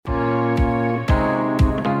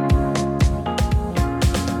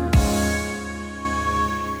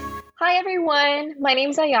everyone. My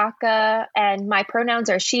name's Ayaka, and my pronouns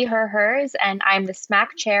are she, her, hers, and I'm the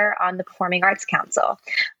SMAC chair on the Performing Arts Council.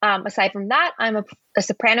 Aside from that, I'm a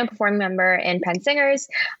soprano performing member in Penn Singers,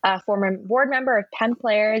 a former board member of Penn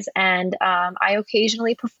Players, and I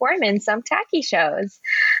occasionally perform in some tacky shows.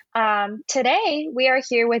 Today, we are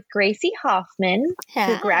here with Gracie Hoffman,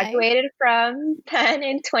 who graduated from Penn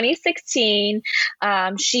in 2016.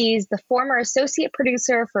 She's the former associate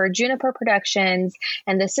producer for Juniper Productions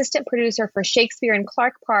and the assistant producer for Shakespeare in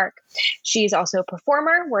Clark Park. She's also a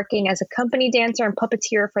performer, working as a company dancer and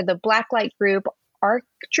puppeteer for the Blacklight group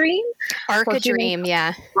Arc-A-Dream,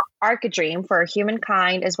 yeah. Arc-A-Dream for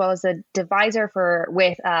Humankind, as well as a deviser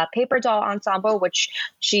with Paper Doll Ensemble, which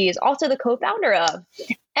she is also the co-founder of.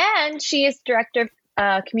 And she is director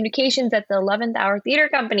of communications at the 11th Hour Theater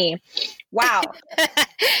Company. Wow.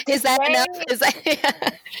 Is that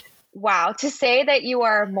enough? Wow. To say that you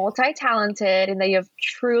are multi-talented and that you have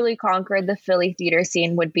truly conquered the Philly theater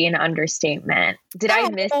scene would be an understatement. Did I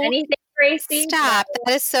miss anything, Gracie? Stop.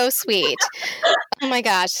 That is so sweet. Oh my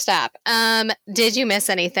gosh, stop. Did you miss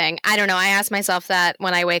anything? I don't know. I ask myself that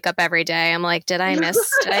when I wake up every day. I'm like, did I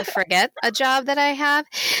forget a job that I have?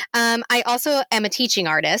 I also am a teaching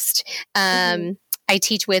artist. I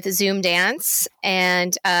teach with Zoom Dance,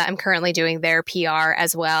 and I'm currently doing their PR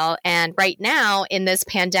as well. And right now, in this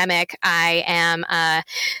pandemic, I am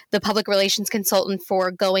the public relations consultant for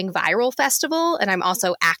Going Viral Festival, and I'm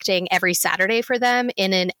also acting every Saturday for them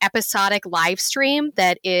in an episodic live stream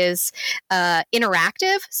that is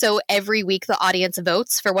interactive. So every week, the audience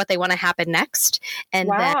votes for what they want to happen next. And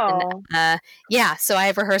then, so I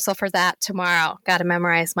have rehearsal for that tomorrow. Got to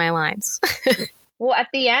memorize my lines. Well, at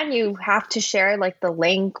the end, you have to share like the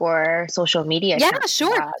link or social media. Yeah,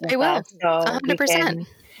 sure. I will. So 100%.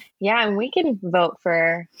 And we can vote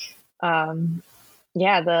for,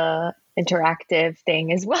 the interactive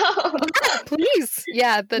thing as well. Please.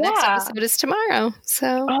 Yeah, the next episode is tomorrow.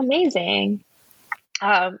 So amazing.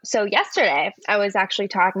 So yesterday, I was actually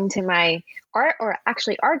talking to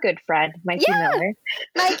our good friend, Mikey Miller.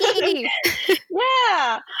 Mikey!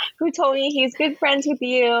 Who told me he's good friends with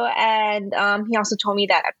you. And he also told me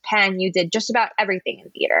that at Penn, you did just about everything in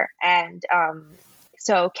theater. And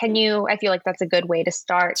so I feel like that's a good way to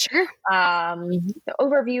start. Sure. The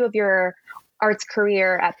overview of your arts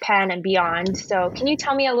career at Penn and beyond. So can you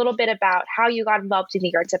tell me a little bit about how you got involved in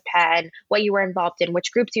the arts at Penn, what you were involved in,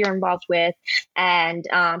 which groups you were involved with, and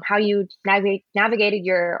how you navigated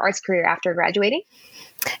your arts career after graduating?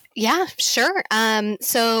 Yeah, sure.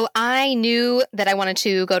 So I knew that I wanted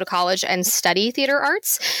to go to college and study theater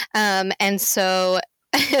arts. And so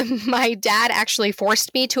my dad actually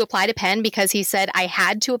forced me to apply to Penn because he said I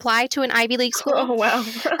had to apply to an Ivy League school. Oh, wow.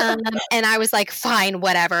 And I was like, fine,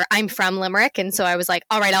 whatever. I'm from Limerick. And so I was like,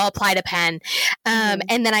 all right, I'll apply to Penn.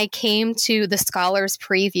 And then I came to the Scholars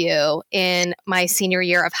Preview in my senior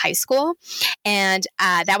year of high school. And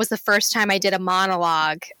that was the first time I did a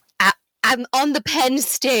monologue on the Penn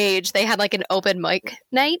stage. They had like an open mic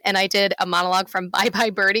night, and I did a monologue from Bye Bye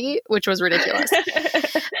Birdie, which was ridiculous.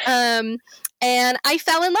 And I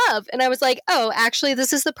fell in love, and I was like, oh, actually,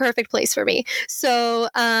 this is the perfect place for me. So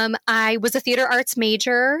I was a theater arts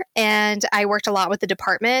major, and I worked a lot with the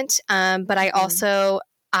department. But I also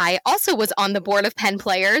was on the board of Penn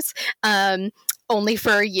Players only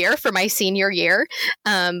for a year, for my senior year.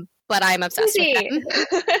 But I'm obsessed with them.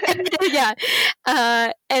 Yeah.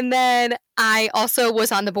 And then I also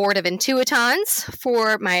was on the board of Intuitons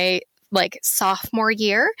for my sophomore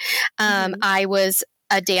year. I was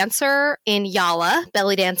a dancer in Yalla,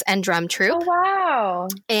 belly dance and drum troupe. Oh, wow.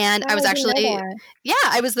 And I was I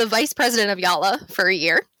was the vice president of Yalla for a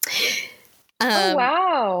year. Oh,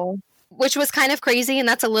 wow. Which was kind of crazy. And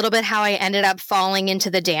that's a little bit how I ended up falling into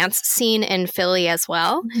the dance scene in Philly as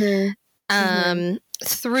well.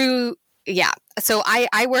 So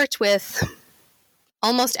I worked with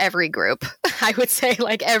almost every group. I would say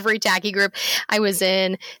every tacky group. I was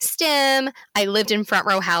in STEM. I lived in front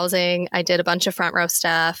row housing. I did a bunch of front row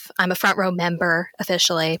stuff. I'm a front row member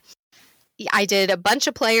officially. I did a bunch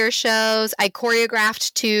of player shows. I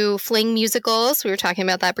choreographed 2 Fling musicals. We were talking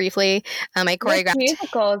about that briefly. I choreographed. What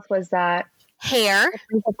musicals was that? Hair.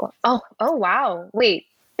 Oh, wow. Wait.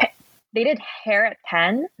 They did Hair at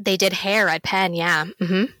Penn? They did Hair at Penn, yeah.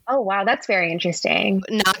 Mm-hmm. Oh, wow. That's very interesting.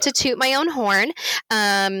 Not to toot my own horn,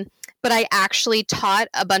 but I actually taught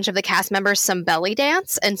a bunch of the cast members some belly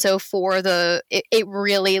dance. And so it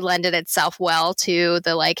really lended itself well to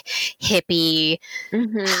the hippie,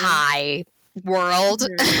 high world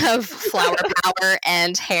of flower power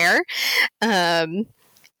and hair.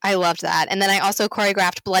 I loved that. And then I also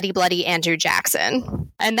choreographed Bloody Bloody Andrew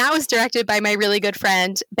Jackson. And that was directed by my really good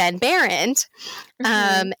friend, Ben Barrett.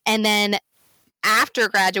 And then after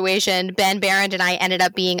graduation, Ben Barrett and I ended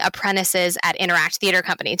up being apprentices at Interact Theater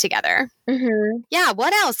Company together. Yeah,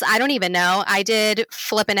 what else? I don't even know. I did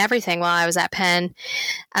flipping everything while I was at Penn.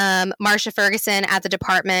 Marcia Ferguson at the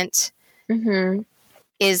department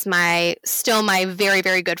is still my very,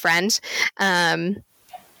 very good friend.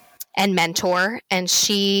 And mentor, and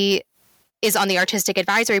she is on the artistic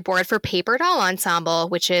advisory board for Paper Doll Ensemble,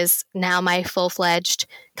 which is now my full-fledged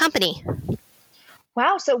company.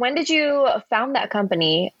 Wow. So when did you found that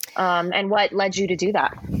company, and what led you to do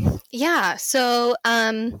that? Yeah. So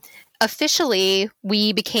officially,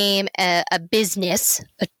 we became a business,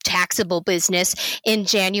 a taxable business, in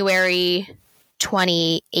January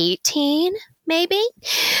 2018, maybe.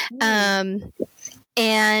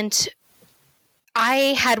 And I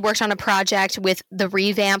had worked on a project with the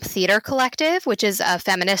Revamp Theater Collective, which is a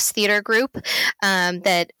feminist theater group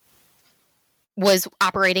that was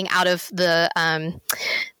operating out of the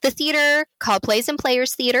theater called Plays and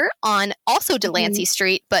Players Theater on also Delancey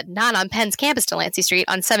Street, but not on Penn's campus Delancey Street,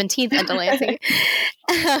 on 17th and Delancey.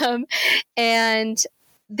 And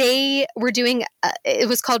they were doing, it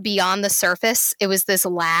was called Beyond the Surface. It was this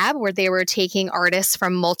lab where they were taking artists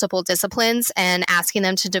from multiple disciplines and asking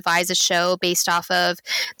them to devise a show based off of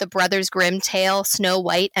the Brothers Grimm tale, Snow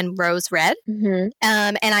White and Rose Red. And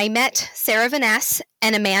I met Sarah Vaness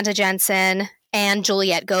and Amanda Jensen and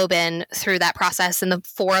Juliette Gobin through that process. And the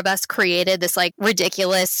four of us created this like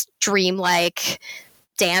ridiculous, dreamlike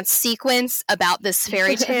dance sequence about this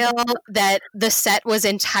fairy tale that the set was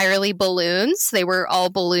entirely balloons. They were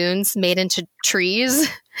all balloons made into trees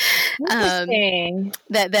that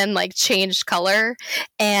then like changed color.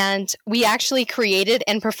 And we actually created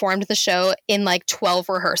and performed the show in like 12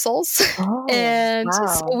 rehearsals. So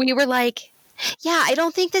we were like, yeah, I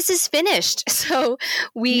don't think this is finished. So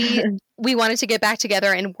we wanted to get back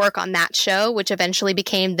together and work on that show, which eventually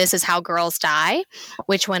became This Is How Girls Die,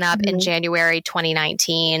 which went up in January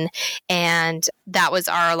 2019. And that was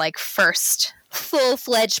our like first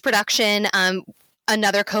full-fledged production.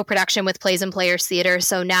 Another co-production with Plays and Players Theater.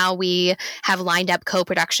 So now we have lined up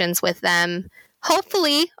co-productions with them.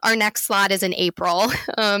 Hopefully our next slot is in April.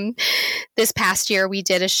 This past year, we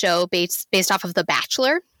did a show based off of The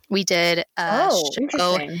Bachelor. We did a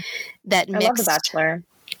show that mixed. I love The Bachelor.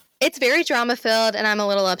 It's very drama-filled, and I'm a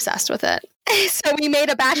little obsessed with it. So we made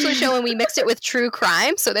a Bachelor show, and we mixed it with true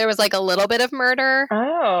crime. So there was like a little bit of murder.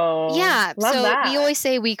 Oh, yeah. Love so that. We always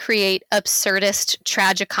say we create absurdist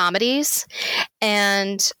tragicomedies,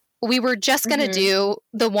 and we were just going to do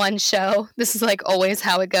the one show. This is like always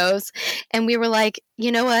how it goes. And we were like,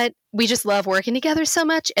 you know what? We just love working together so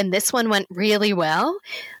much, and this one went really well.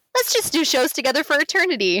 Let's just do shows together for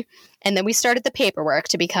eternity. And then we started the paperwork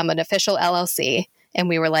to become an official LLC. And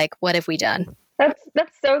we were like, what have we done?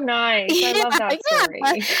 That's so nice. I love that story.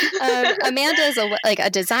 Amanda is a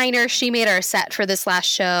designer. She made our set for this last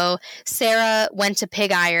show. Sarah went to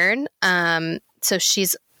Pig Iron. So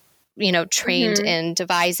she's, trained in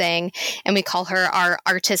devising, and we call her our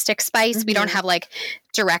artistic spice. We don't have like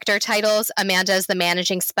director titles. Amanda is the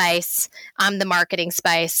managing spice. I'm the marketing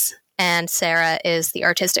spice. And Sarah is the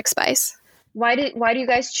artistic spice. Why do you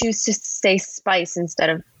guys choose to say spice instead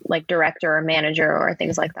of like director or manager or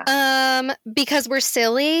things like that? Because we're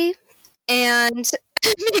silly, and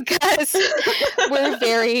because we're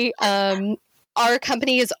very our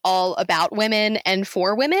company is all about women and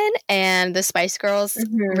for women, and the Spice Girls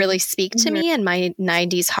really speak to me and my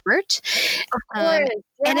 90s heart. Of course.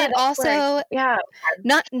 And it also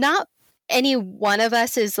not any one of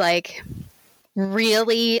us is like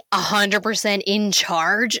really 100% in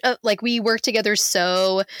charge of, like, we work together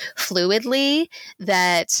so fluidly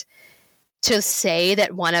that to say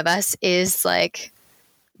that one of us is like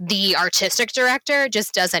the artistic director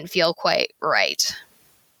just doesn't feel quite right,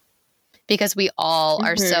 because we all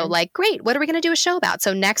are so like, great, what are we going to do a show about?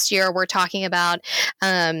 So next year we're talking about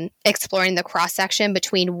exploring the cross section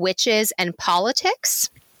between witches and politics.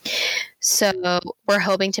 So we're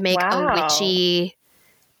hoping to make a witchy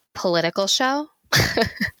political show.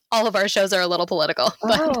 All of our shows are a little political.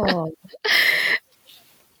 But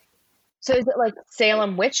So is it like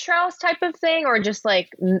Salem witch trials type of thing, or just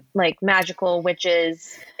like magical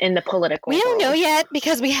witches in the political We don't world? know yet,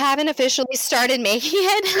 because we haven't officially started making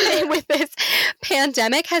it. With this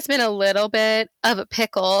pandemic has been a little bit of a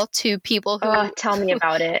pickle to people who tell me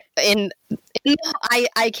about it.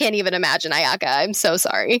 I can't even imagine, Ayaka. I'm so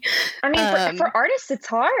sorry. I mean, for artists, it's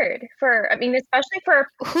hard. Especially for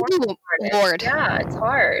Lord. Yeah, it's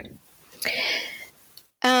hard.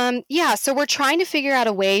 Yeah, so we're trying to figure out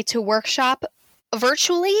a way to workshop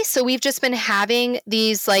virtually. So we've just been having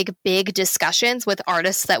these like big discussions with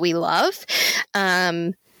artists that we love.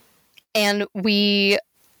 And we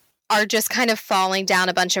are just kind of falling down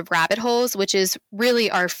a bunch of rabbit holes, which is really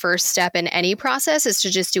our first step in any process, is to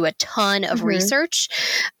just do a ton of research.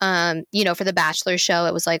 For the Bachelor show,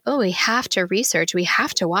 it was like, oh, we have to research. We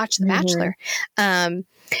have to watch The Bachelor.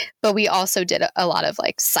 But we also did a lot of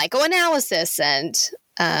like psychoanalysis and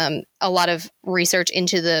a lot of research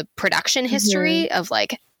into the production history of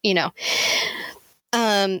like,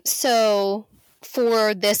 so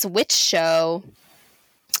for this witch show,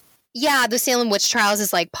 yeah, the Salem witch trials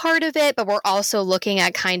is like part of it, but we're also looking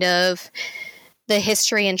at kind of the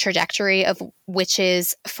history and trajectory of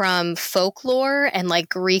witches from folklore and like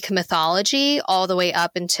Greek mythology all the way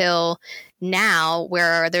up until now,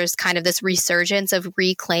 where there's kind of this resurgence of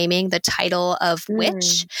reclaiming the title of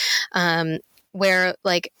witch, where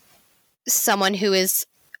like someone who is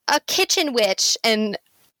a kitchen witch and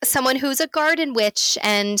someone who's a garden witch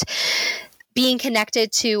and being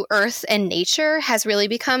connected to earth and nature has really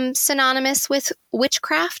become synonymous with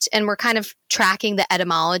witchcraft. And we're kind of tracking the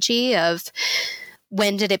etymology of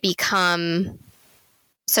when did it become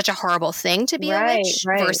such a horrible thing to be a witch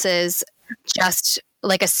versus just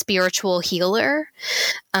like a spiritual healer.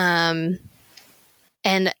 And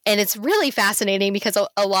it's really fascinating because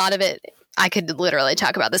a lot of it, I could literally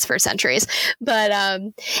talk about this for centuries, but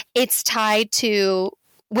it's tied to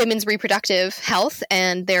women's reproductive health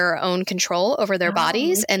and their own control over their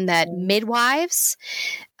bodies, and that midwives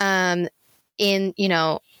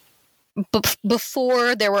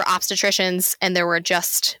before there were obstetricians and there were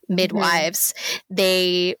just midwives,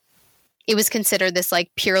 it was considered this like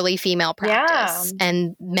purely female practice,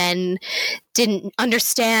 and men didn't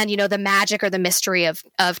understand, the magic or the mystery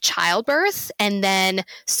of childbirth. And then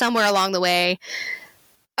somewhere along the way,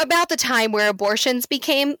 about the time where abortions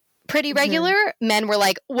became pretty regular, men were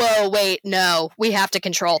like, whoa, wait, no, we have to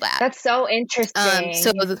control that. That's so interesting.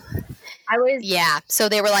 So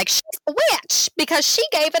they were like, she's a witch because she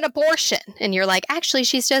gave an abortion. And you're like, actually,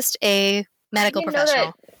 she's just a medical professional.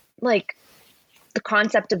 Know that, like, the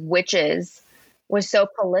concept of witches was so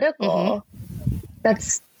political.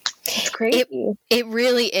 That's crazy. It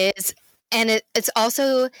really is. And it's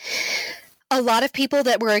also a lot of people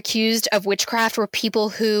that were accused of witchcraft were people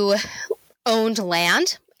who owned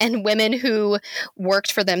land and women who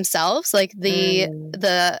worked for themselves. Like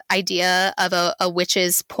the idea of a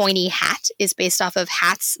witch's pointy hat is based off of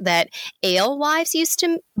hats that alewives used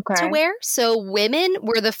to wear. So women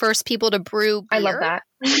were the first people to brew beer. I love that.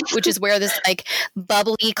 Which is where this like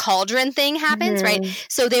bubbly cauldron thing happens, right?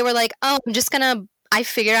 So they were like, oh, I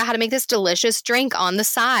figured out how to make this delicious drink on the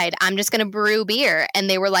side. I'm just going to brew beer. And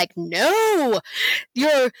they were like, no,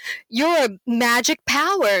 your magic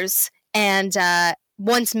powers. And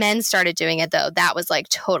once men started doing it, though, that was like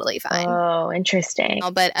totally fine. Oh, interesting.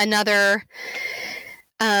 But another,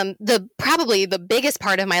 probably the biggest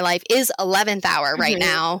part of my life is 11th Hour right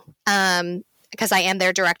now. Because I am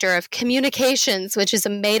their director of communications, which is a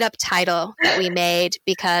made up title that we made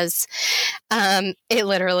because it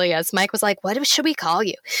literally is. Mike was like, what should we call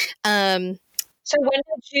you? So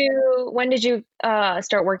when did you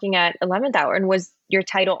start working at 11th Hour? And was your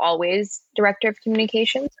title always director of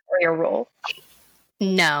communications or your role?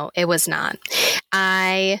 No, it was not.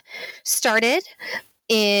 I started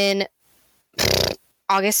in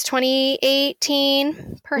August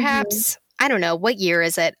 2018, perhaps. I don't know, what year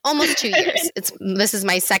is it? Almost 2 years. This is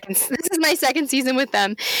my second season with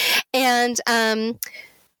them. And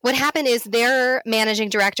what happened is their managing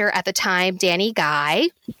director at the time, Danny Guy,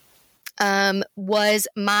 was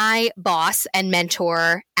my boss and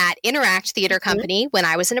mentor at Interact Theater Company when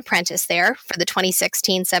I was an apprentice there for the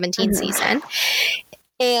 2016-17 season.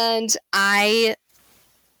 And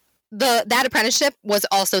that apprenticeship was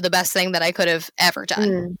also the best thing that I could have ever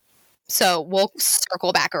done. So we'll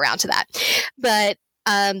circle back around to that. But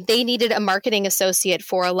they needed a marketing associate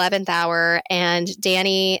for 11th Hour. And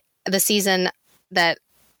Danny, the season that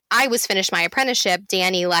I was finished my apprenticeship,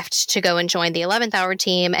 Danny left to go and join the 11th Hour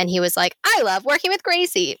team. And he was like, I love working with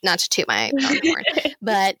Gracie. Not to toot my own horn.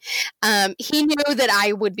 But he knew that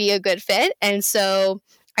I would be a good fit. And so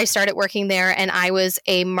I started working there, and I was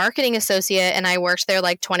a marketing associate, and I worked there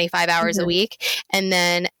like 25 hours a week. And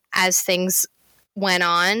then as things went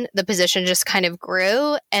on, the position just kind of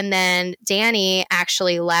grew. And then Danny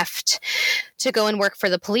actually left to go and work for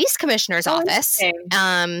the police commissioner's office.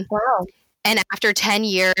 Wow. And after 10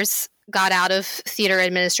 years, got out of theater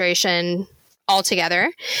administration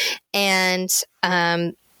altogether. And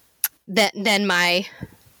then my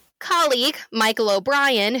colleague, Michael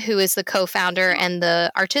O'Brien, who is the co-founder and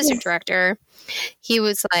the artistic director, he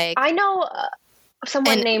was like, I know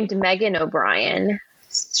someone named Megan O'Brien.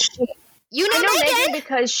 You know I know Megan? Megan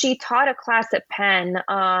because she taught a class at Penn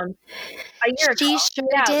a year ago. She sure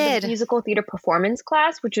did. The musical theater performance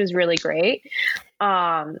class, which was really great.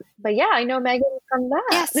 But yeah, I know Megan from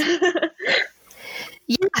that. Yes.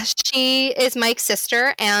 Yeah, she is Mike's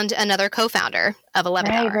sister and another co-founder of 11th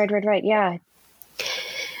Hour. Right. Yeah.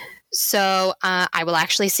 So I will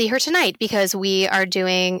actually see her tonight because we are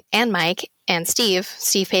doing, and Mike and Steve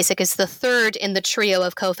Pasek is the third in the trio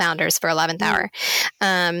of co-founders for 11th Hour.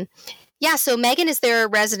 Yeah, so Megan is their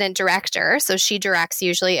resident director. So she directs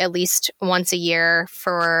usually at least once a year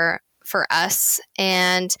for us.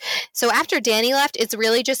 And so after Danny left, it's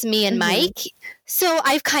really just me and Mike. So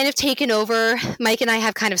I've kind of taken over. Mike and I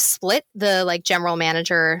have kind of split the like general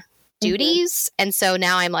manager duties. And so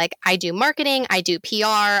now I'm like, I do marketing, I do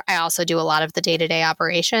PR, I also do a lot of the day-to-day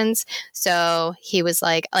operations. So he was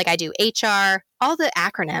like I do HR, all the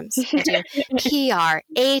acronyms. I do PR,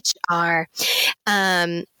 HR.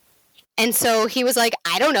 And so he was like,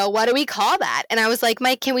 I don't know, what do we call that? And I was like,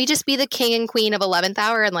 Mike, can we just be the king and queen of 11th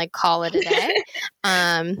Hour and like call it a day?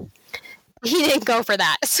 He didn't go for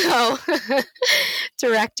that. So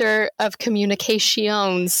director of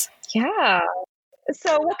communications. Yeah.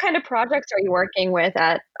 So what kind of projects are you working with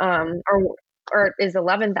at, or is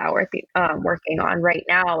 11th Hour working on right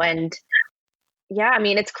now? And yeah, I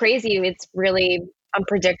mean, it's crazy. It's really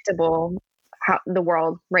unpredictable the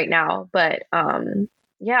world right now, but,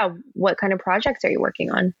 yeah, what kind of projects are you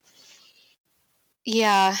working on?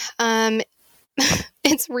 Yeah,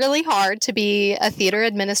 it's really hard to be a theater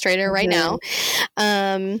administrator right now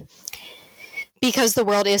because the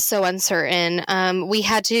world is so uncertain. We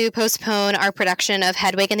had to postpone our production of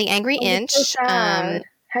Hedwig and the Angry Inch. So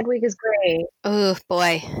Hedwig is great. Oh,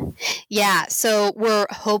 boy. Yeah, so we're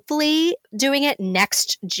hopefully doing it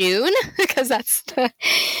next June because that's the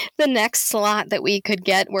next slot that we could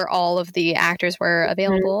get where all of the actors were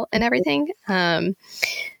available and everything.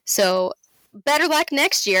 So better luck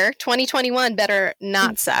next year. 2021 better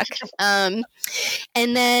not suck. And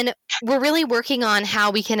then we're really working on how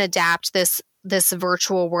we can adapt this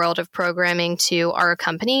virtual world of programming to our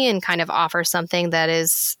company and kind of offer something that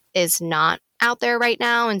is not out there right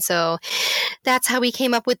now. And so that's how we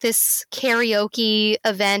came up with this karaoke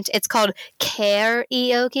event. It's called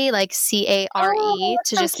Care-E-Oke, like C-A-R-E,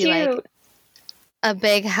 to just be like a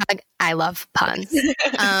big hug. I love puns.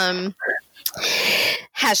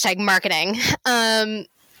 Hashtag marketing. And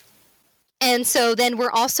so then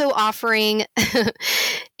we're also offering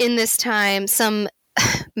in this time some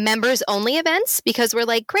members only events because we're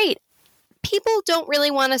like, great. People don't really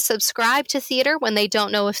want to subscribe to theater when they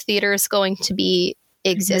don't know if theater is going to be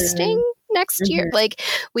existing next year. Like,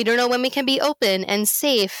 we don't know when we can be open and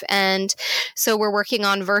safe. And so we're working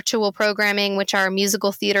on virtual programming, which are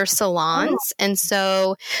musical theater salons. And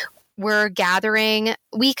so we're gathering,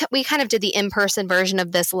 we kind of did the in-person version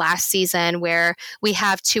of this last season where we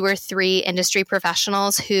have 2 or 3 industry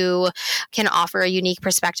professionals who can offer a unique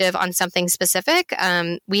perspective on something specific.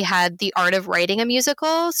 We had the art of writing a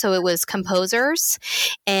musical, so it was composers,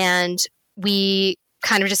 and we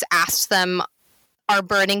kind of just asked them our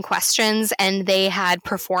burning questions, and they had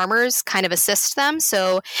performers kind of assist them.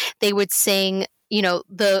 So they would sing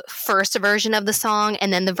the first version of the song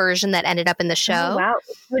and then the version that ended up in the show. Oh, wow.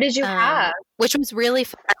 Who did you have? Which was really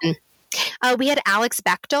fun. We had Alex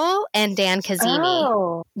Bechtel and Dan Kazemi.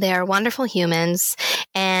 Oh. They're wonderful humans.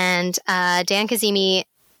 And Dan Kazemi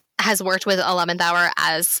has worked with 11th Hour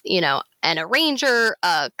as, an arranger,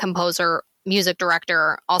 a composer, music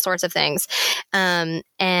director, all sorts of things. And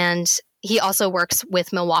he also works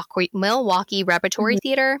with Milwaukee Repertory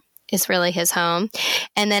Theater is really his home.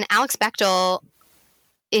 And then Alex Bechtel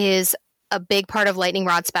is a big part of Lightning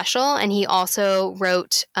Rod Special, and he also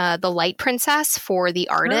wrote The Light Princess for the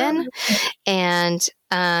Arden, and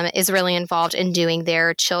is really involved in doing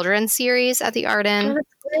their children's series at the Arden.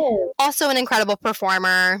 Cool. Also an incredible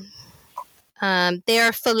performer. They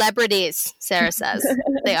are celebrities, Sarah says.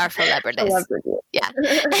 They are celebrities. Yeah.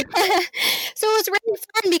 So it was really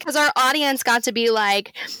fun because our audience got to be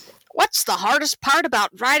like, what's the hardest part about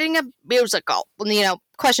writing a musical?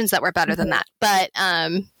 Questions that were better than that. But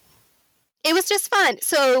it was just fun.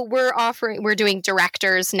 So we're doing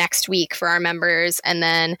directors next week for our members, and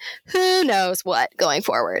then who knows what going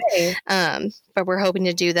forward. Okay. But we're hoping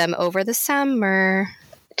to do them over the summer.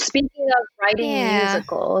 Speaking of writing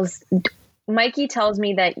musicals, Mikey tells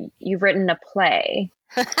me that you've written a play.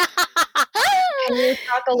 Can you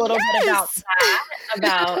talk a little bit about that?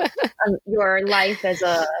 About your life as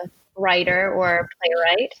a writer or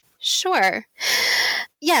playwright? Sure.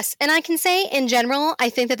 Yes. And I can say in general,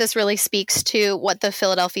 I think that this really speaks to what the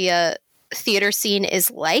Philadelphia theater scene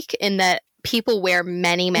is like, in that people wear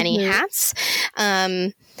many, many hats.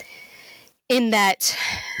 In that,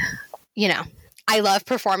 you know, I love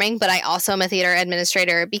performing, but I also am a theater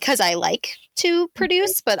administrator because I like to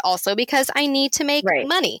produce, but also because I need to make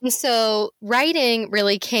money. And so writing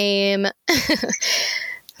really came...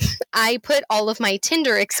 I put all of my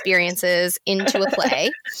Tinder experiences into a play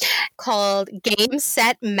called Game,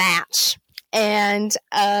 Set, Match. And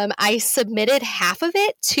I submitted half of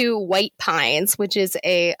it to White Pines, which is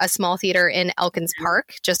a small theater in Elkins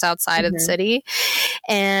Park, just outside of the city.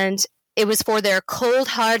 And it was for their Cold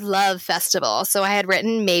Hard Love Festival. So I had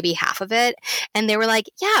written maybe half of it. And they were like,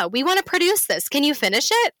 yeah, we want to produce this. Can you finish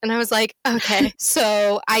it? And I was like, okay.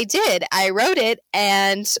 So I did. I wrote it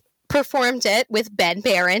and performed it with Ben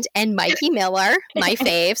Barrett and Mikey Miller, my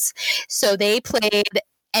faves. So they played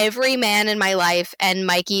every man in my life, and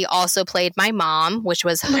Mikey also played my mom, which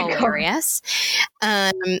was hilarious.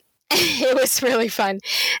 It was really fun.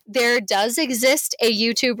 There does exist a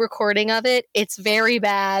YouTube recording of it. It's very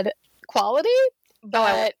bad quality,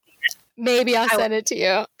 but maybe I'll send it to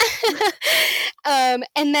you. And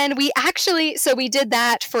then we did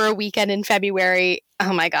that for a weekend in February.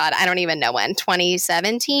 Oh my God, I don't even know when,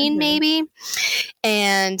 2017 maybe.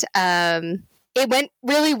 And it went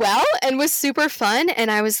really well and was super fun. And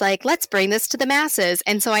I was like, let's bring this to the masses.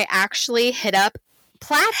 And so I actually hit up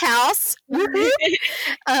Platt House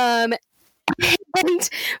and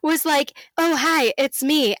was like, oh, hi, it's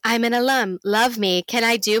me. I'm an alum. Love me. Can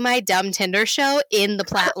I do my dumb Tinder show in the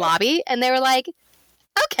Platt lobby? And they were like,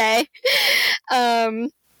 okay.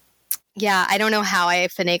 Yeah, I don't know how I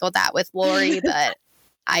finagled that with Lori, but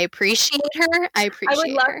I appreciate her. I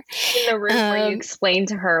would love her. In the room where you explain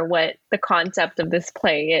to her what the concept of this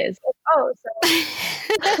play is. Like, oh, so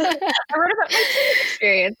I wrote about my Tinder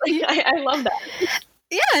experience. Like, I love that.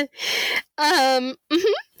 Yeah.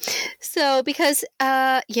 So because,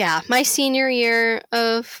 my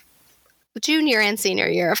junior and senior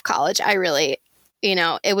year of college, I really,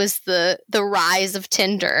 it was the rise of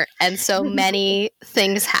Tinder. And so many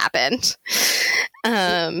things happened.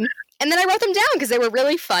 And then I wrote them down because they were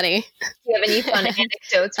really funny. Do you have any fun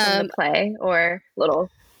anecdotes from the play, or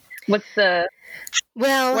what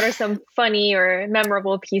are some funny or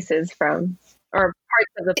memorable pieces from, or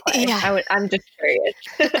parts of the play? Yeah. I'm just curious.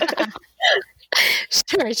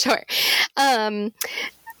 Sure.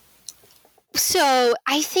 So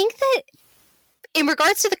I think that in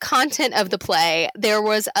regards to the content of the play, there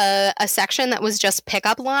was a section that was just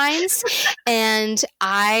pickup lines, and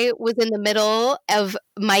I was in the middle of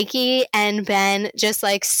Mikey and Ben just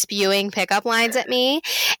like spewing pickup lines at me,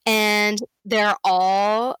 and they're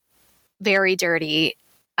all very dirty.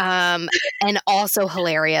 And also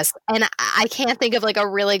hilarious. And I can't think of like a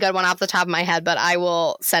really good one off the top of my head, but I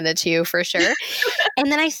will send it to you for sure.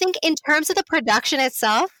 And then I think in terms of the production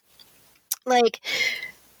itself, like,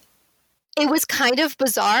 it was kind of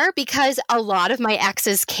bizarre because a lot of my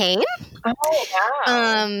exes came. Oh,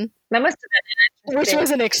 wow. That must have been which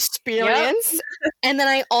was an experience. Yep. And then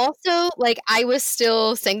I also, I was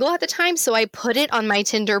still single at the time, so I put it on my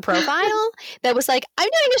Tinder profile that was like, I'm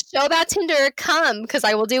doing a show about Tinder, come, because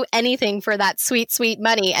I will do anything for that sweet, sweet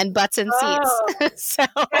money and butts and seats. So,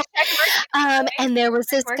 and there was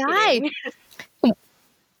this guy.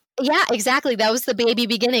 Yeah, exactly. That was the baby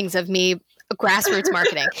beginnings of me grassroots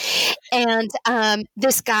marketing. And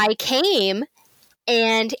this guy came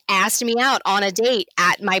and asked me out on a date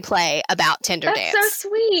at my play about Tinder dates. That's so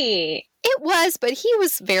sweet. It was, but he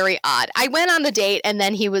was very odd. I went on the date and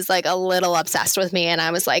then he was like a little obsessed with me, and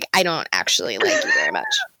I was like, I don't actually like you very much.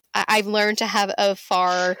 I've learned to have a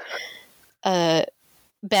far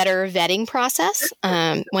better vetting process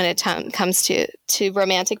when it comes to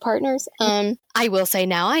romantic partners. I will say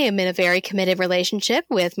now I am in a very committed relationship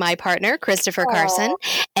with my partner, Christopher Carson,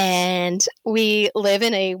 and we live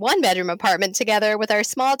in a 1-bedroom apartment together with our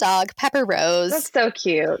small dog, Pepper Rose. That's so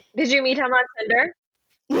cute. Did you meet him on Tinder?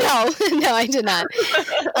 No, I did not.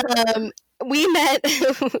 We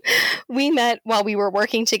met while we were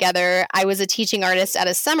working together. I was a teaching artist at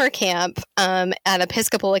a summer camp at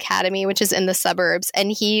Episcopal Academy, which is in the suburbs.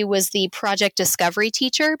 And he was the project discovery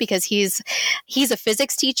teacher because he's a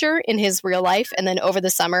physics teacher in his real life. And then over the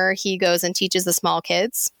summer, he goes and teaches the small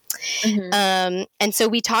kids. Mm-hmm. And so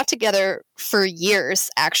we taught together for years,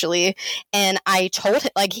 actually. And I told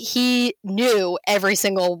him, he knew every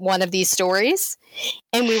single one of these stories.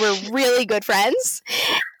 And we were really good friends.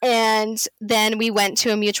 And then we went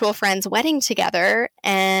to a mutual friend's wedding together.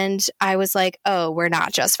 And I was like, oh, we're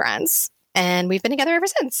not just friends. and we've been together ever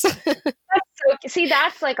since.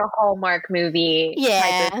 That's like a Hallmark movie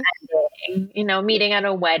type of ending, meeting at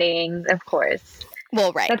a wedding, of course.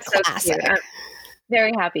 Well, right. That's classic. So cute. I'm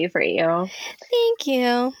very happy for you. Thank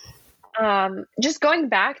you. Just going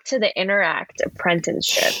back to the Interact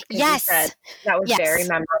apprenticeship. Yes. You said that was very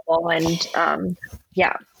memorable. And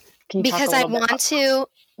yeah. Can you because I want to,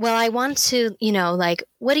 like,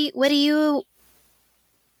 what do you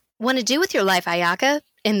want to do with your life, Ayaka,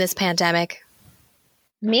 in this pandemic?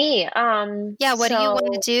 Me? What do you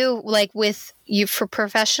want to do, like, with you for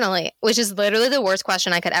professionally? Which is literally the worst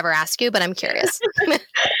question I could ever ask you, but I'm curious.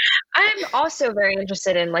 I'm also very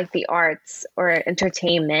interested in, like, the arts or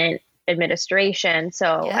entertainment administration.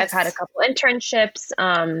 So I've had a couple internships,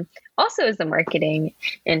 also as the marketing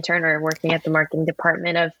intern or working at the marketing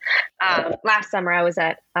department of, last summer I was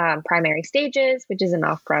at Primary Stages, which is an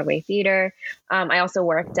off-Broadway theater. I also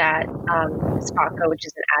worked at Spotco, which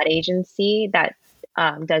is an ad agency that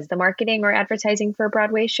does the marketing or advertising for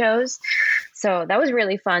Broadway shows. So that was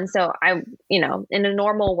really fun. So I, in a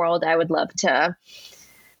normal world, I would love to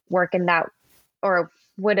work in that, or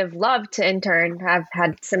would have loved to intern, have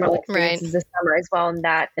had similar experiences this summer as well in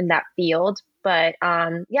that field. But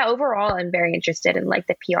overall, I'm very interested in, like,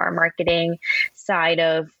 the PR marketing side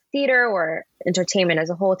of theater or entertainment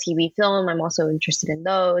as a whole, TV, film. I'm also interested in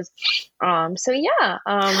those. Well,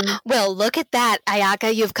 look at that,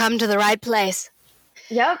 Ayaka. You've come to the right place.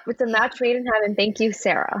 Yep, it's a match made in heaven. Thank you,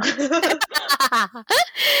 Sarah.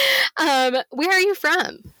 Where are you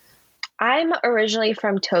from? I'm originally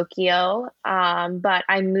from Tokyo, but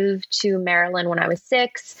I moved to Maryland when I was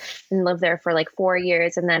 6 and lived there for like 4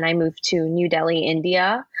 years. And then I moved to New Delhi,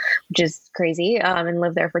 India, which is crazy, and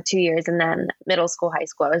lived there for 2 years. And then middle school, high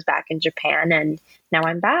school, I was back in Japan, and now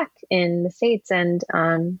I'm back in the States. And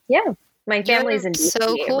my family's in DC.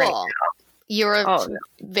 So cool. Right now. You're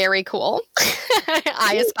very cool.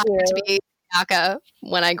 I aspire to be Ayaka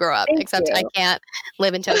when I grow up, except I can't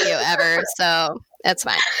live in Tokyo ever. So that's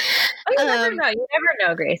fine. You never know. You never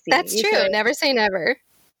know, Gracie. That's true. Never say never.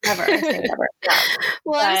 Never say never. Yeah.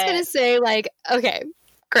 Well, I was going to say, like, okay,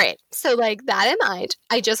 great. So, like, that in mind,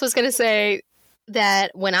 I just was going to say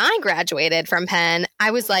that when I graduated from Penn,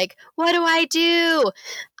 I was like, what do I do?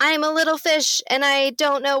 I'm a little fish and I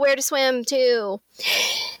don't know where to swim to.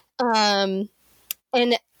 And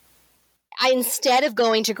instead of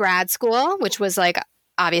going to grad school, which was like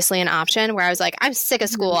obviously an option, where I was like, I'm sick of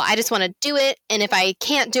school. I just want to do it. And if I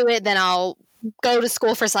can't do it, then I'll go to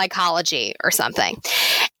school for psychology or something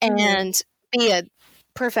and be a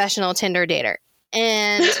professional Tinder dater.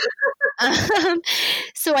 And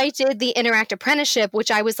so I did the Interact apprenticeship,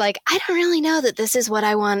 which I was like, I don't really know that this is what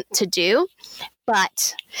I want to do.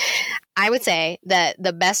 But I would say that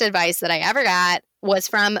the best advice that I ever got was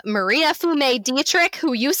from Maria Fume Dietrich,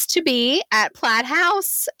 who used to be at Platt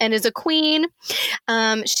House and is a queen.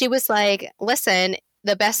 She was like, listen,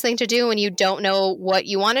 the best thing to do when you don't know what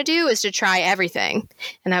you want to do is to try everything.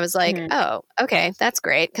 And I was like, oh, okay, that's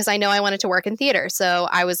great. Because I know I wanted to work in theater. So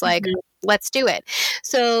I was like, let's do it.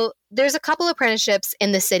 So there's a couple of apprenticeships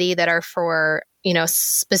in the city that are for,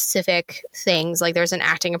 specific things. Like there's an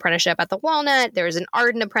acting apprenticeship at the Walnut. There's an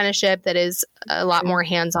Arden apprenticeship that is a lot more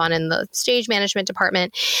hands-on in the stage management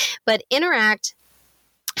department. But Interact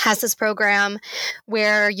has this program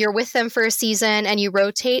where you're with them for a season and you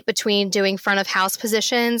rotate between doing front of house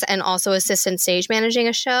positions and also assistant stage managing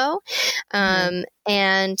a show.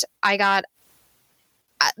 And I got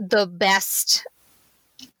the best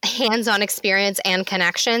hands-on experience and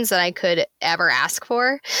connections that I could ever ask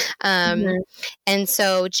for. And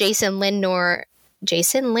so Jason Lindner,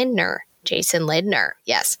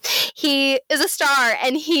 yes, he is a star,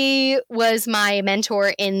 and he was my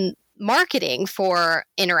mentor in marketing for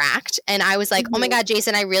Interact. And I was like, oh my God,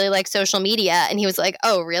 Jason, I really like social media. And he was like,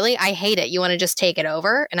 oh, really? I hate it. You want to just take it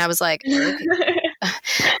over? And I was like,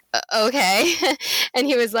 okay. And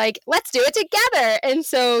he was like, let's do it together. And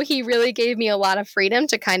so he really gave me a lot of freedom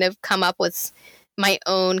to kind of come up with my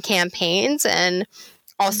own campaigns and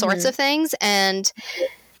all sorts of things. And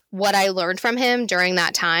what I learned from him during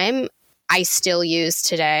that time, I still use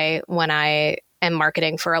today when I am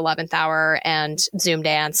marketing for 11th Hour and Zoom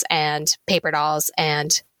Dance and Paper Dolls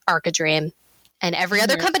and Arca Dream and every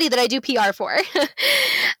other company that I do PR for.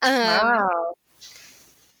 Wow.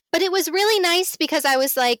 But it was really nice because I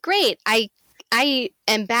was like, great, I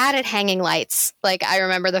am bad at hanging lights. Like, I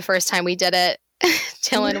remember the first time we did it,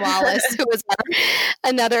 Dylan Wallace, who was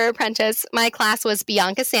another apprentice. My class was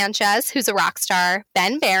Bianca Sanchez, who's a rock star,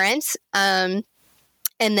 Ben Barrett,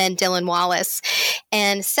 and then Dylan Wallace.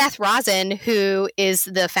 And Seth Rosen, who is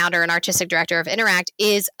the founder and artistic director of Interact,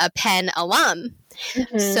 is a Penn alum.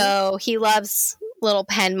 So he loves little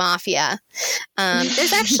Penn Mafia.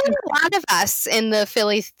 There's actually a lot of us in the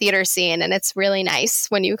Philly theater scene, and it's really nice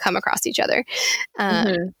when you come across each other.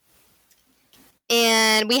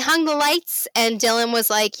 And we hung the lights, and Dylan was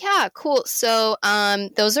like, yeah, cool. So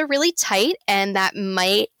those are really tight, and that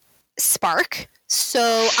might spark.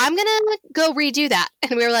 So I'm going to go redo that.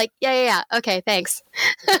 And we were like, yeah. Okay, thanks.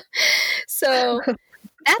 So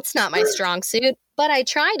that's not my strong suit, but I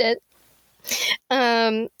tried it.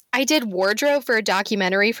 I did wardrobe for a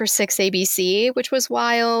documentary for 6ABC, which was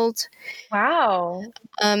wild. Wow.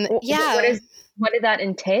 Yeah. What did that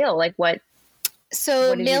entail? Like what?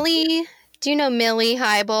 So Millie, do you know Millie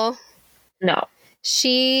Heibel? No.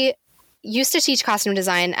 She used to teach costume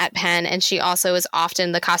design at Penn, and she also is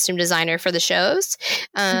often the costume designer for the shows.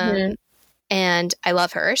 And I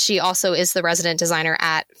love her. She also is the resident designer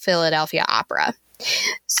at Philadelphia Opera.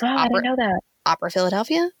 So I didn't know that. Opera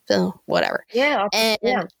Philadelphia? Whatever. Yeah.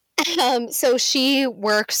 So she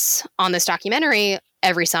works on this documentary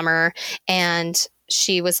every summer, and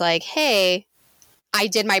she was like, hey, I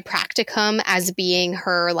did my practicum as being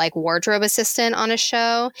her like wardrobe assistant on a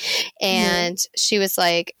show. And she was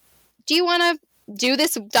like, do you want to do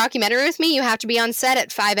this documentary with me? You have to be on set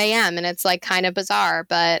at 5 a.m. And it's like kind of bizarre,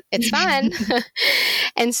 but it's fun.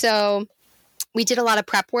 And so we did a lot of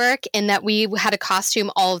prep work in that we had to costume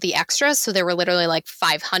all of the extras. So there were literally like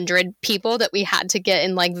 500 people that we had to get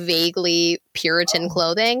in like vaguely Puritan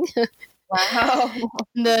clothing. Wow.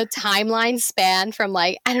 The timeline span from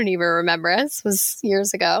like, I don't even remember. This was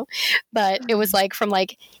years ago. But it was like from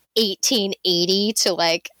like 1880 to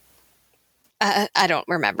like, I don't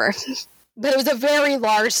remember. But it was a very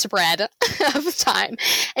large spread of time.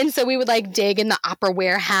 And so we would like dig in the opera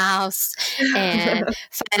warehouse and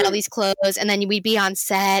find all these clothes. And then we'd be on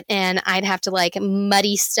set and I'd have to like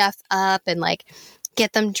muddy stuff up and like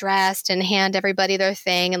get them dressed and hand everybody their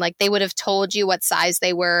thing. And like they would have told you what size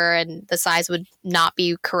they were and the size would not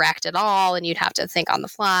be correct at all. And you'd have to think on the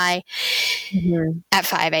fly at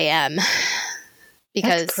 5 a.m.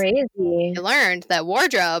 Because that's crazy. I learned that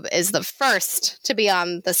wardrobe is the first to be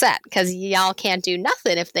on the set because y'all can't do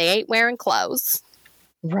nothing if they ain't wearing clothes.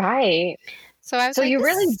 Right. So I was so like, you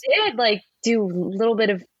really did like do a little bit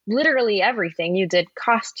of literally everything. You did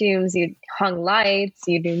costumes, you hung lights,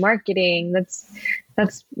 you do marketing.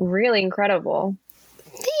 That's really incredible.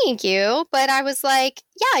 Thank you. But I was like,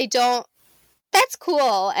 yeah, that's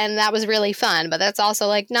cool. And that was really fun, but that's also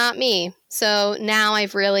like not me. So now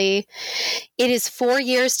it is 4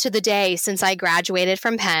 years to the day since I graduated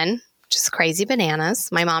from Penn, which is crazy bananas.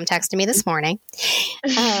 My mom texted me this morning.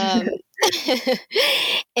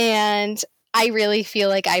 And I really feel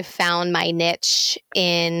like I've found my niche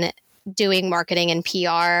in doing marketing and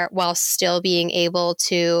PR while still being able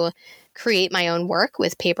to create my own work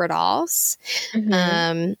with paper dolls.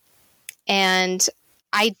 And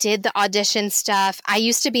I did the audition stuff. I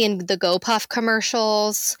used to be in the GoPuff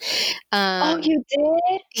commercials. Oh, you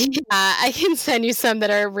did? Yeah, I can send you some that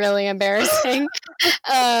are really embarrassing.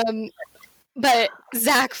 But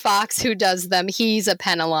Zach Fox, who does them, he's a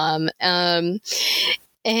Penn alum.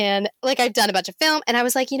 And like I've done a bunch of film, and I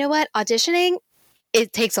was like, you know what? Auditioning,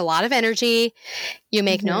 it takes a lot of energy. You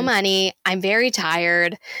make no money. I'm very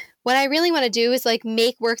tired. What I really want to do is like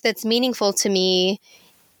make work that's meaningful to me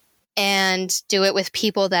and do it with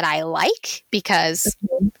people that I like because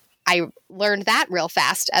I learned that real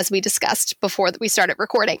fast as we discussed before we started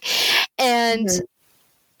recording. And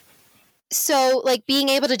so like being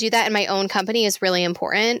able to do that in my own company is really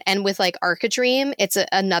important. And with like Archidream, it's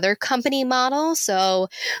another company model. So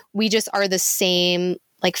we just are the same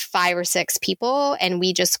like 5 or 6 people and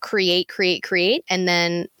we just create. And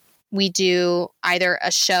then we do either a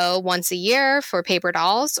show once a year for paper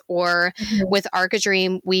dolls or with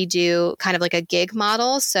Archidream, we do kind of like a gig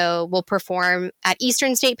model. So we'll perform at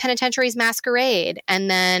Eastern State Penitentiary's Masquerade, and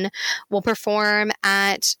then we'll perform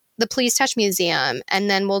at the Please Touch Museum, and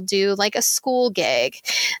then we'll do like a school gig.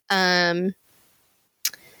 And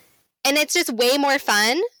it's just way more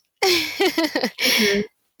fun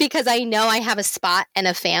because I know I have a spot and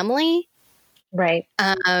a family. Right.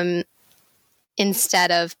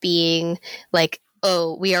 Instead of being like,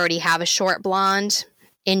 oh, we already have a short blonde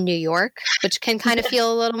in New York, which can kind of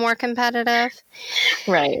feel a little more competitive.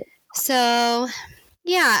 Right. So,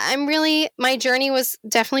 yeah, my journey was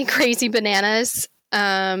definitely crazy bananas,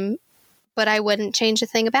 but I wouldn't change a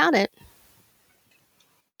thing about it.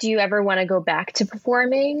 Do you ever want to go back to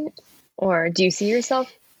performing, or do you see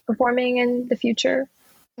yourself performing in the future?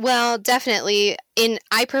 Well, definitely.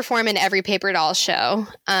 I perform in every Paper Doll show.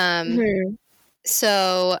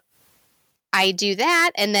 So I do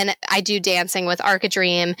that, and then I do dancing with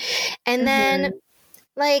Archidream. And then,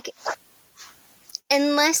 like,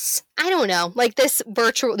 unless, I don't know, like this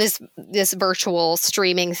virtual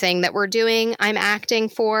streaming thing that we're doing, I'm acting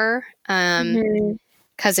for,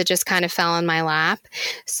 because it just kind of fell in my lap.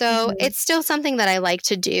 So it's still something that I like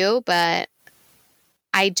to do, but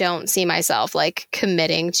I don't see myself like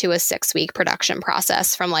committing to a 6-week production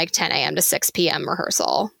process from like 10 a.m. to 6 p.m.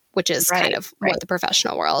 rehearsal, which is kind of what the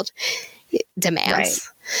professional world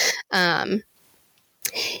demands.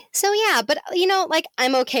 So yeah, but you know, like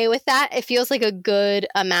I'm okay with that. It feels like a good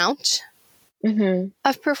amount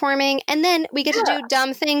of performing. And then we get to do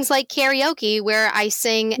dumb things like karaoke where I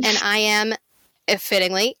sing and I am,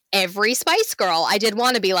 fittingly, every Spice Girl. I did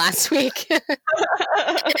Want to Be last week.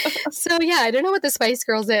 So yeah, I don't know what the Spice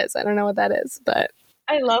Girls is. I don't know what that is, but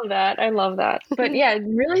I love that. But yeah, it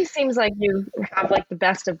really seems like you have like the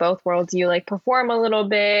best of both worlds. You like perform a little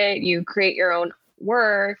bit, you create your own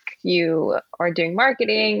work, you are doing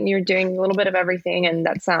marketing, you're doing a little bit of everything, and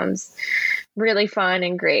that sounds really fun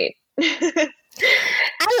and great. I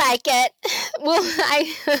like it. Well,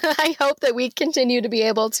 I hope that we continue to be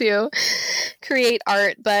able to create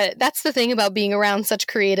art, but that's the thing about being around such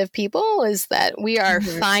creative people is that we are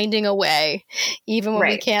finding a way, even when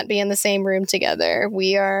we can't be in the same room together.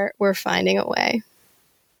 We're finding a way.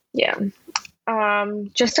 Yeah.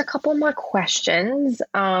 Just a couple more questions.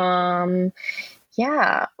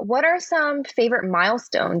 Yeah. What are some favorite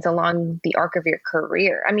milestones along the arc of your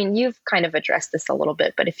career? I mean, you've kind of addressed this a little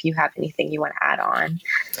bit, but if you have anything you want to add on.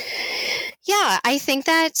 Yeah, I think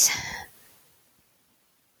that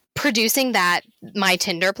producing my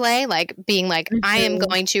Tinder play, like being like, I am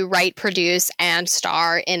going to write, produce, and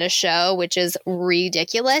star in a show, which is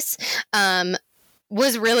ridiculous,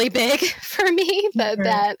 was really big for me.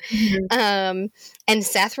 And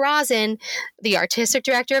Seth Rosen, the artistic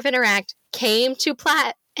director of Interact, came to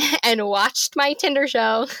Platt and watched my Tinder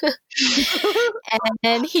show.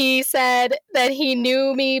 And he said that he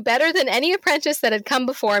knew me better than any apprentice that had come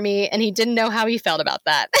before me, and he didn't know how he felt about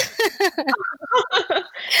that.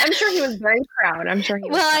 I'm sure he was very proud.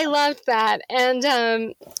 I loved that.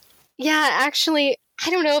 And yeah, actually, I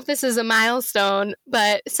don't know if this is a milestone,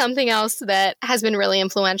 but something else that has been really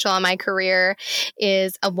influential on my career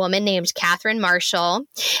is a woman named Catherine Marshall,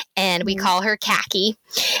 and we call her Khaki.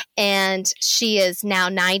 And she is now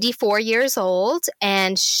 94 years old,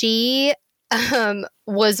 and she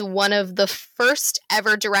was one of the first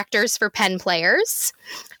ever directors for Penn Players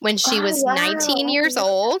when she was 19 years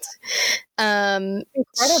old.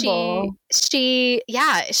 Incredible. She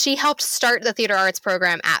helped start the theater arts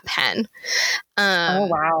program at Penn. Oh,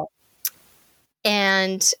 wow.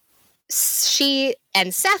 And she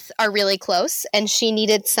and Seth are really close, and she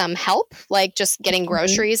needed some help, like just getting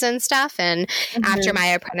groceries and stuff. And after my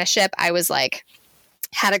apprenticeship, I was like,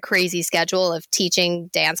 had a crazy schedule of teaching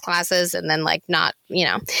dance classes and then like not,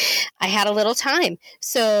 I had a little time.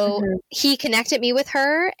 So he connected me with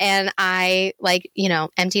her, and I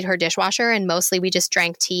emptied her dishwasher, and mostly we just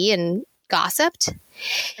drank tea and gossiped.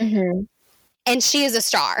 And she is a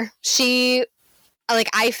star.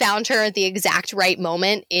 I found her at the exact right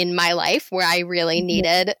moment in my life where I really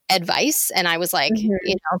needed advice. And I was like,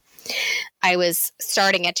 I was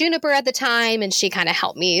starting at Juniper at the time, and she kind of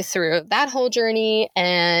helped me through that whole journey.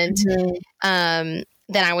 And then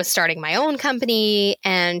I was starting my own company,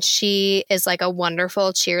 and she is like a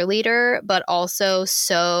wonderful cheerleader, but also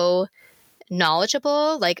so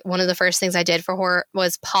knowledgeable. Like one of the first things I did for her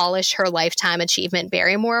was polish her Lifetime Achievement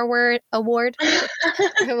Barrymore Award.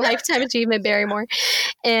 Her Lifetime Achievement Barrymore.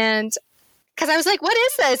 And because I was like, what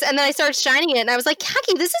is this? And then I started shining it, and I was like,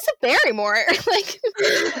 Khaki, this is a Barrymore.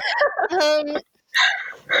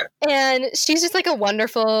 And she's just like a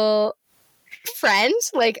wonderful friend.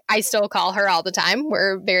 Like I still call her all the time.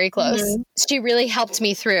 We're very close. She really helped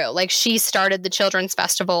me through. Like she started the Children's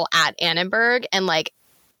Festival at Annenberg, and like,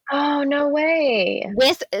 oh, no way.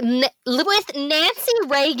 With Nancy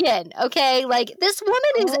Reagan, okay? Like, this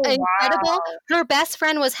woman is incredible. Wow. Her best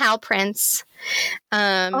friend was Hal Prince.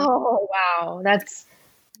 Oh, wow.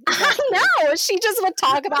 I know. She just would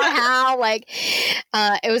talk about how,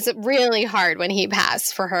 it was really hard when he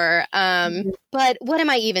passed for her. But what am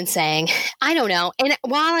I even saying? I don't know. And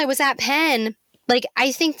while I was at Penn,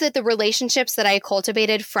 I think that the relationships that I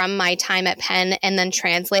cultivated from my time at Penn and then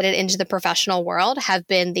translated into the professional world have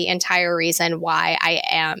been the entire reason why I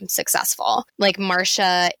am successful. Like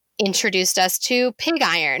Marcia introduced us to Pig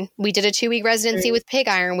Iron. We did a 2-week residency with Pig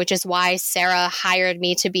Iron, which is why Sarah hired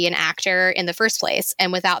me to be an actor in the first place.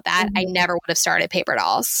 And without that, I never would have started Paper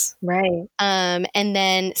Dolls. Right. And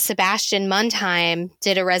then Sebastian Mundheim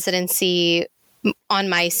did a residency on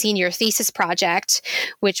my senior thesis project,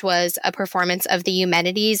 which was a performance of the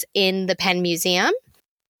Eumenides in the Penn Museum.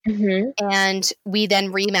 And we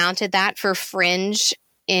then remounted that for Fringe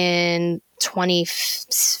in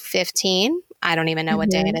 2015. I don't even know what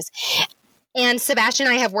day it is. And Sebastian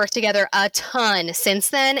and I have worked together a ton since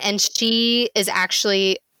then. And she is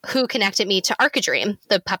actually who connected me to Archidream,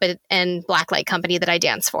 the puppet and blacklight company that I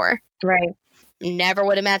dance for. Right. Never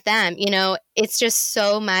would have met them. You know, it's just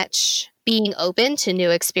so much being open to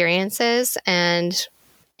new experiences and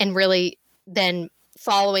really then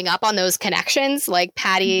following up on those connections. Like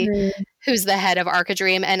Patty, who's the head of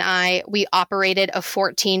Archidream, and we operated a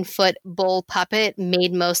 14-foot bull puppet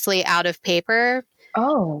made mostly out of paper.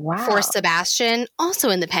 Oh, wow. For Sebastian, also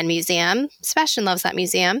in the Penn Museum. Sebastian loves that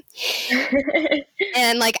museum.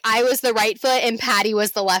 And like I was the right foot and Patty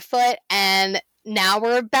was the left foot. And now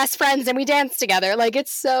we're best friends and we dance together. Like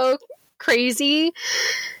it's so crazy.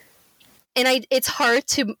 And it's hard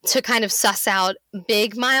to kind of suss out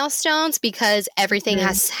big milestones because everything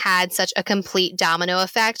has had such a complete domino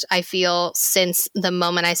effect, I feel, since the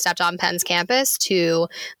moment I stepped on Penn's campus to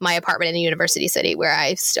my apartment in University City where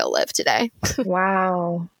I still live today.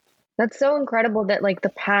 Wow. That's so incredible that like the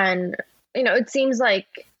Penn, you know, it seems like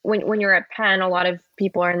when you're at Penn, a lot of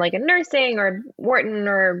people are in like a nursing or Wharton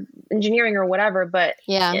or engineering or whatever, but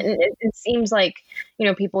it seems like, you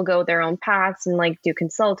know, people go their own paths and like do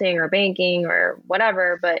consulting or banking or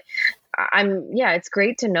whatever. But it's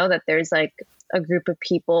great to know that there's like a group of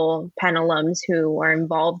people, Penn alums, who are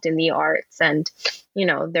involved in the arts and, you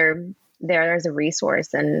know, they're there as a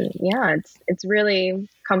resource. And yeah, it's really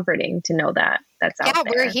comforting to know that that's out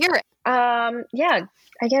there. Yeah, we're here.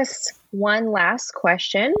 I guess one last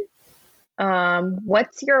question.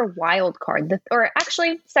 What's your wild card? Or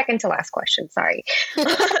actually, second to last question. Sorry.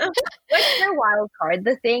 What's your wild card?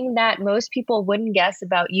 The thing that most people wouldn't guess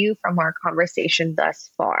about you from our conversation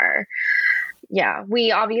thus far. Yeah,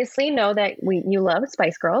 we obviously know that you love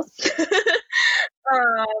Spice Girls.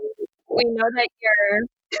 We know that you're.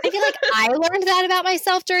 I feel like I learned that about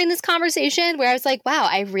myself during this conversation, where I was like, "Wow,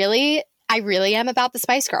 I really am about the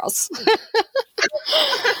Spice Girls."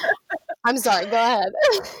 I'm sorry. Go ahead.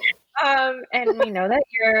 And we know that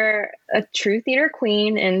you're a true theater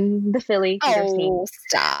queen in the Philly theater scene.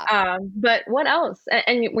 Stop. But what else?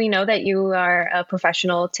 And we know that you are a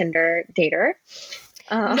professional Tinder dater.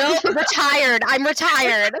 No, retired. I'm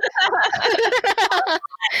retired.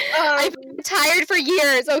 I've been retired for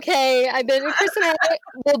years. Okay, I've been with Chris and I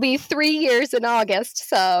will be 3 years in August.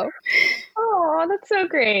 So, oh, that's so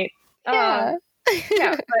great. Yeah. But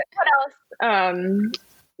what else?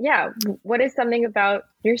 What is something about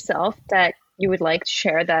yourself that you would like to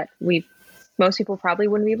share that most people probably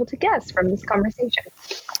wouldn't be able to guess from this conversation?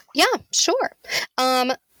 Yeah, sure.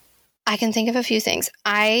 I can think of a few things.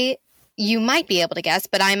 You might be able to guess,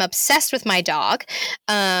 but I'm obsessed with my dog.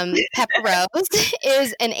 Pepper Rose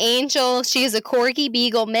is an angel. She is a Corgi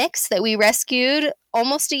Beagle mix that we rescued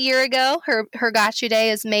almost a year ago. Her Gotcha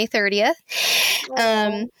Day is May 30th.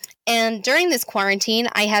 And during this quarantine,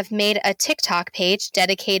 I have made a TikTok page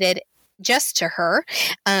dedicated just to her.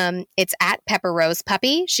 It's at Pepper Rose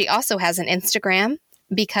Puppy. She also has an Instagram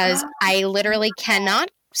because I literally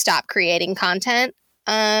cannot stop creating content.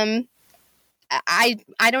 I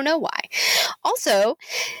don't know why. Also,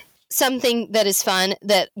 something that is fun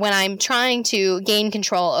that when I'm trying to gain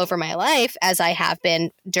control over my life, as I have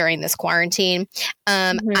been during this quarantine,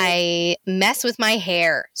 I mess with my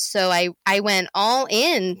hair. So I went all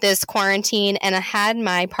in this quarantine and I had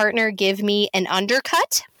my partner give me an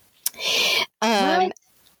undercut at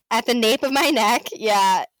the nape of my neck.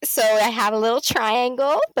 Yeah. So I have a little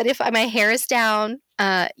triangle, but if my hair is down,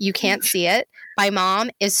 you can't see it. My mom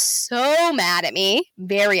is so mad at me,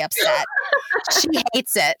 very upset. She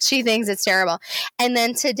hates it. She thinks it's terrible. And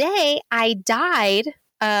then today I dyed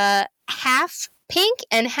half pink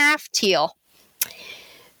and half teal.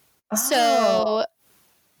 So,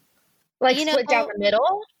 like split down the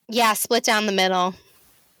middle? Yeah, split down the middle.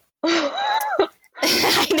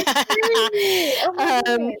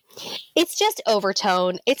 It's just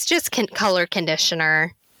overtone. It's just color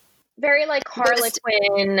conditioner. Very like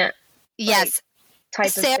Harlequin. Yes. Type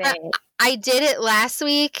of thing. I did it last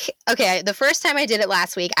week. Okay, the first time I did it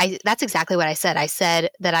last week, that's exactly what I said. I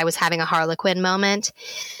said that I was having a Harley Quinn moment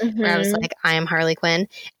where I was like, I am Harley Quinn.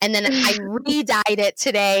 And then I re-dyed it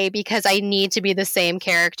today because I need to be the same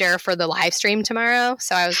character for the live stream tomorrow.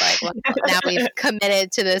 So I was like, well, now we've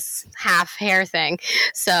committed to this half hair thing.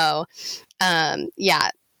 So,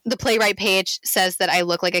 yeah. The Playwright page says that I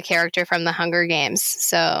look like a character from the Hunger Games.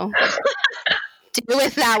 So do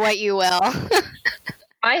with that what you will.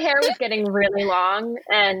 My hair was getting really long,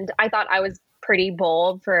 and I thought I was pretty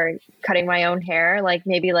bold for cutting my own hair. Like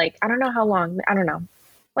maybe like, I don't know how long, I don't know.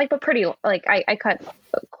 Like, but pretty, like I cut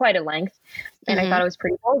quite a length, and I thought it was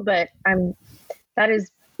pretty bold, but that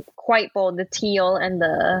is quite bold. The teal and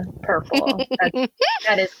the purple.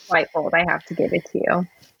 That is quite bold. I have to give it to you.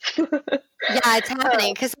 Yeah, it's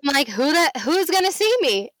happening because I'm like, who's gonna see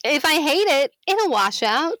me? If I hate it, it'll wash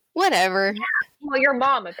out. Whatever. Well, your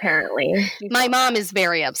mom apparently. My mom is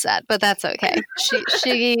very upset, but that's okay.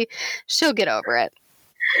 She'll get over it.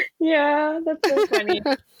 Yeah, that's so funny.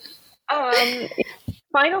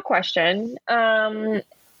 Final question.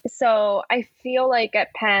 So I feel like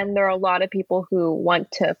at Penn there are a lot of people who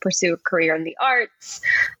want to pursue a career in the arts.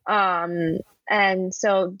 And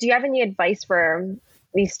so, do you have any advice for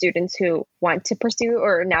these students who want to pursue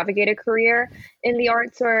or navigate a career in the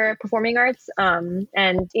arts or performing arts? And,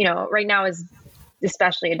 right now is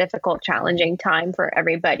especially a difficult, challenging time for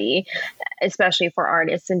everybody, especially for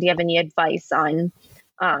artists. And do you have any advice on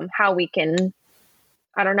how we can,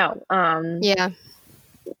 I don't know,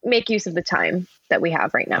 make use of the time that we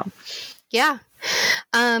have right now? Yeah.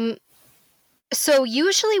 So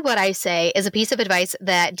usually what I say is a piece of advice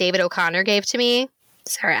that David O'Connor gave to me.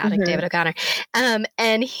 Sorry, outing David O'Connor.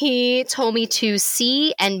 And he told me to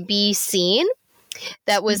see and be seen.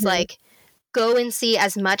 That was like, go and see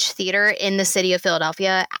as much theater in the city of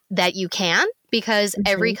Philadelphia that you can, because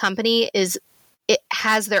every company it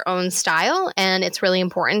has their own style, and it's really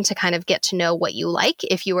important to kind of get to know what you like.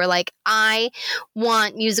 If you were like, I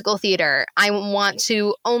want musical theater, I want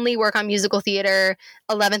to only work on musical theater,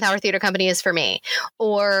 11th Hour Theater Company is for me.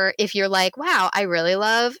 Or if you're like, wow, I really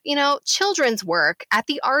love, children's work at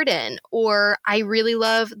the Arden, or I really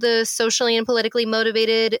love the socially and politically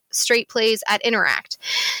motivated straight plays at Interact.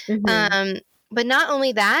 But not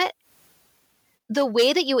only that, the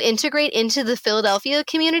way that you integrate into the Philadelphia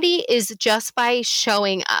community is just by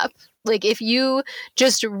showing up. Like if you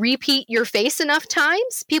just repeat your face enough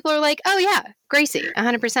times, people are like, oh yeah, Gracie,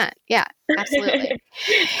 100%. Yeah, absolutely.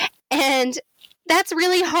 And that's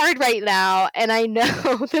really hard right now. And I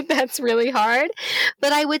know that that's really hard,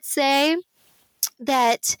 but I would say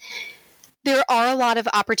that there are a lot of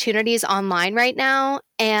opportunities online right now,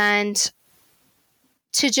 and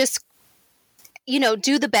to just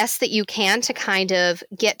do the best that you can to kind of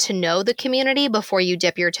get to know the community before you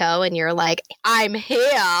dip your toe and you're like, I'm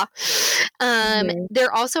here.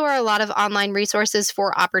 There also are a lot of online resources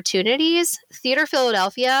for opportunities.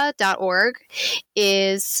 Theaterphiladelphia.org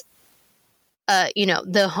is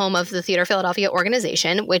the home of the Theater Philadelphia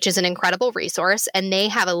organization, which is an incredible resource. And they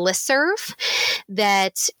have a listserv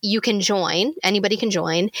that you can join. Anybody can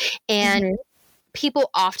join. And people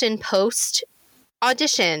often post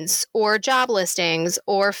auditions or job listings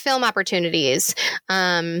or film opportunities.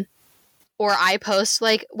 Or I post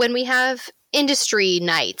like when we have industry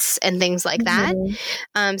nights and things like that.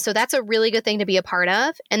 So that's a really good thing to be a part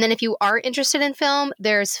of. And then if you are interested in film,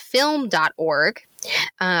 there's film.org,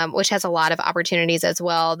 which has a lot of opportunities as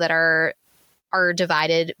well that are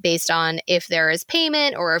divided based on if there is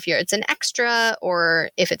payment or if it's an extra or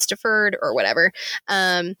if it's deferred or whatever.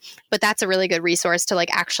 But that's a really good resource to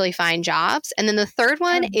like actually find jobs. And then the third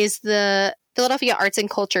one is the Philadelphia Arts and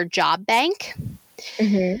Culture Job Bank.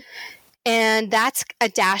 And that's a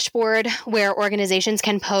dashboard where organizations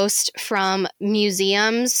can post from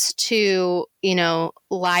museums to,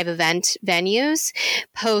 live event venues,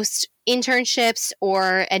 post internships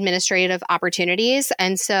or administrative opportunities.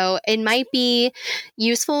 And so it might be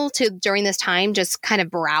useful to, during this time, just kind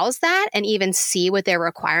of browse that and even see what their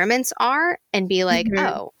requirements are and be like,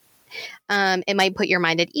 it might put your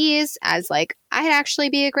mind at ease as like, I'd actually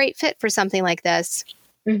be a great fit for something like this.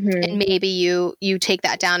 And maybe you take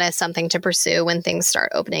that down as something to pursue when things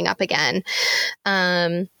start opening up again.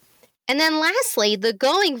 And then lastly, the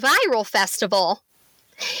Going Viral Festival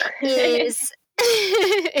is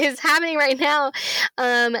happening right now.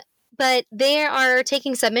 But they are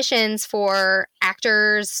taking submissions for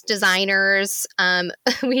actors, designers. I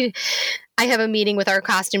have a meeting with our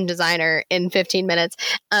costume designer in 15 minutes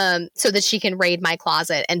so that she can raid my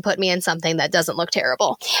closet and put me in something that doesn't look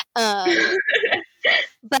terrible.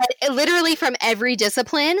 But literally from every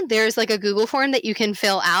discipline, there's like a Google form that you can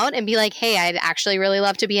fill out and be like, hey, I'd actually really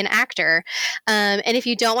love to be an actor. And if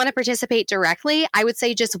you don't want to participate directly, I would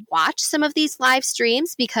say just watch some of these live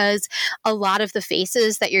streams, because a lot of the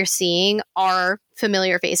faces that you're seeing are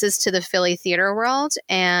familiar faces to the Philly theater world.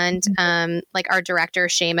 And like our director,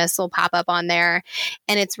 Seamus, will pop up on there.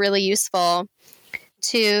 And it's really useful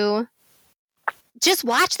to just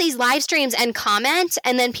watch these live streams and comment,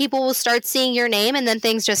 and then people will start seeing your name, and then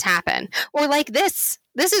things just happen. Or like this.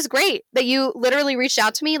 This is great that you literally reached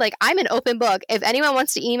out to me. Like, I'm an open book. If anyone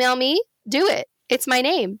wants to email me, do it. It's my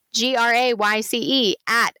name, GRAYCE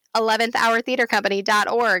at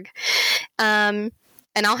 11thhourtheatercompany.org. And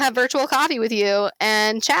I'll have virtual coffee with you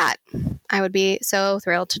and chat. I would be so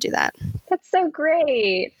thrilled to do that. That's so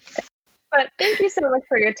great. But thank you so much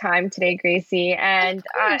for your time today, Gracie. And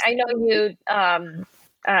I know you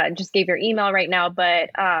just gave your email right now,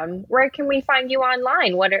 but where can we find you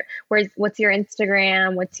online? What's your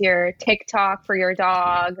Instagram? What's your TikTok for your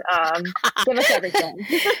dog? Give us everything.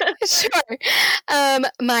 Sure.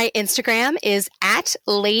 My Instagram is at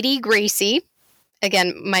Lady Gracie.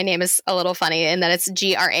 Again, my name is a little funny in that it's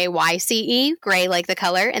GRAYCE, gray like the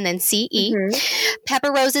color, and then CE. Mm-hmm.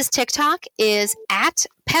 Pepper Rose's TikTok is at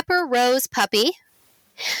Pepper Rose Puppy.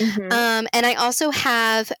 Mm-hmm. And I also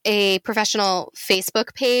have a professional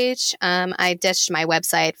Facebook page. I ditched my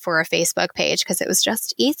website for a Facebook page because it was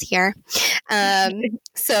just easier.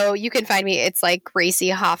 So you can find me. It's like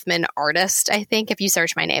Gracie Hoffman Artist, I think. If you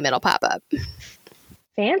search my name, it'll pop up.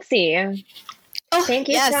 Fancy. Oh, thank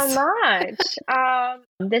you so much.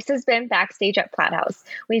 This has been Backstage at Platt House.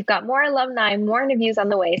 We've got more alumni, more interviews on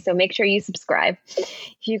the way, so make sure you subscribe.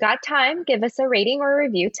 If you got time, give us a rating or a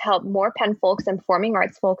review to help more Penn folks and performing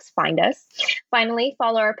arts folks find us. Finally,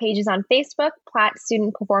 follow our pages on Facebook, Platt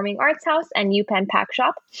Student Performing Arts House and UPenn Pack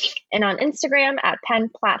Shop, and on Instagram at Penn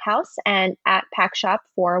Platt House and at Pack Shop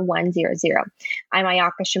 4100. I'm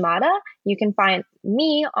Ayaka Shimada. You can find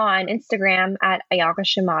me on Instagram at Ayaka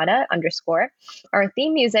Shimada _. Our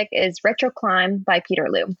theme music is Retro Climb by Peter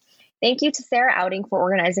Liu. Thank you to Sarah Outing for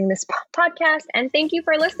organizing this podcast, and thank you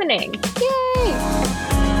for listening. Yay!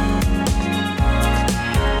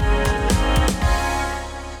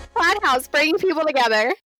 Platt House, bringing people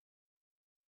together.